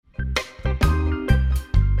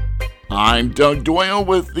I'm Doug Doyle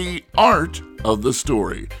with the art of the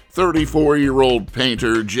story. 34-year-old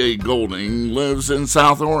painter Jay Golding lives in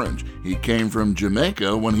South Orange. He came from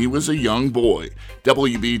Jamaica when he was a young boy.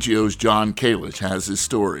 WBGO's Jon Kalish has his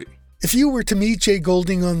story. If you were to meet Jay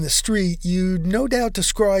Golding on the street, you'd no doubt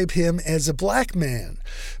describe him as a black man.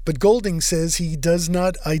 But Golding says he does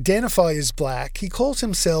not identify as black. He calls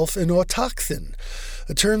himself an autochthon,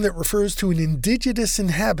 a term that refers to an indigenous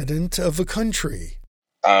inhabitant of a country.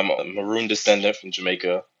 I'm a maroon descendant from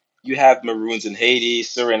Jamaica. You have maroons in Haiti,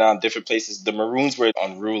 Suriname, different places. The maroons were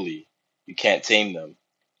unruly. You can't tame them.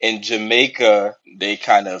 In Jamaica, they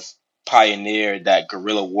kind of pioneered that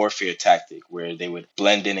guerrilla warfare tactic where they would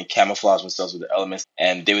blend in and camouflage themselves with the elements.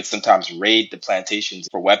 And they would sometimes raid the plantations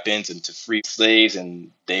for weapons and to free slaves.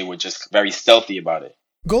 And they were just very stealthy about it.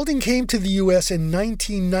 Golding came to the U.S. in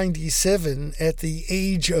 1997 at the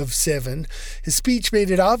age of 7. His speech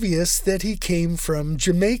made it obvious that he came from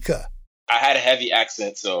Jamaica. I had a heavy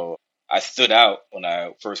accent, so I stood out when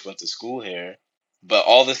I first went to school here. But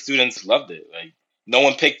all the students loved it. Like, no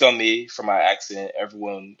one picked on me for my accent.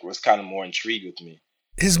 Everyone was kind of more intrigued with me.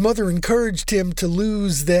 His mother encouraged him to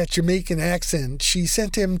lose that Jamaican accent. She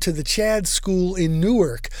sent him to the Chad School in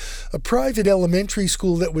Newark, a private elementary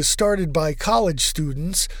school that was started by college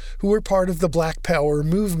students who were part of the Black Power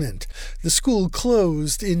movement. The school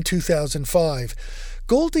closed in 2005.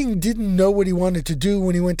 Golding didn't know what he wanted to do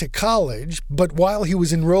when he went to college, but while he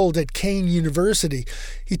was enrolled at Kane University,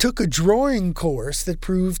 he took a drawing course that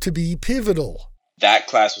proved to be pivotal. That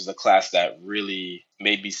class was a class that really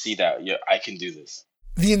made me see that, yeah, I can do this.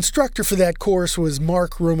 The instructor for that course was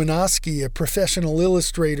Mark Romanowski, a professional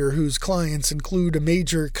illustrator whose clients include a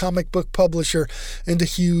major comic book publisher and a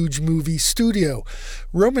huge movie studio.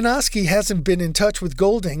 Romanowski hasn't been in touch with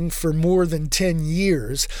Golding for more than 10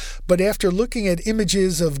 years, but after looking at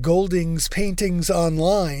images of Golding's paintings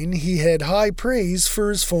online, he had high praise for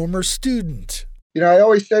his former student. I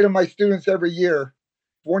always say to my students every year,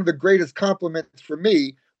 one of the greatest compliments for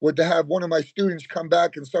me would to have one of my students come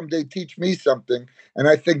back and someday teach me something. And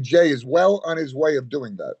I think Jay is well on his way of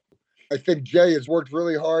doing that. I think Jay has worked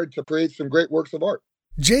really hard to create some great works of art.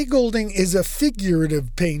 Jay Golding is a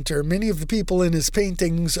figurative painter. Many of the people in his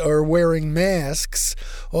paintings are wearing masks.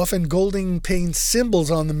 Often Golding paints symbols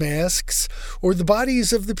on the masks or the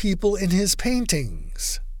bodies of the people in his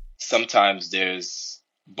paintings. Sometimes there's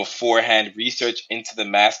beforehand research into the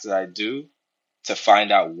mask that I do to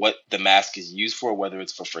find out what the mask is used for, whether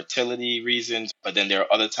it's for fertility reasons. But then there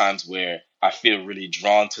are other times where I feel really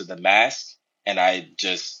drawn to the mask and I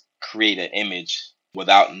just create an image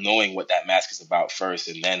without knowing what that mask is about first.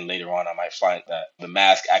 And then later on, I might find that the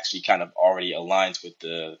mask actually kind of already aligns with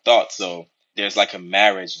the thought. So there's like a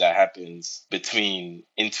marriage that happens between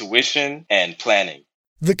intuition and planning.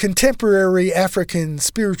 The Contemporary African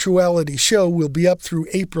Spirituality Show will be up through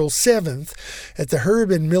April 7th at the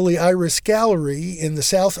Herb and Millie Iris Gallery in the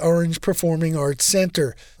South Orange Performing Arts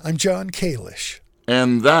Center. I'm Jon Kalish.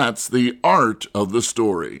 And that's the art of the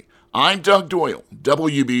story. I'm Doug Doyle,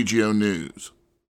 WBGO News.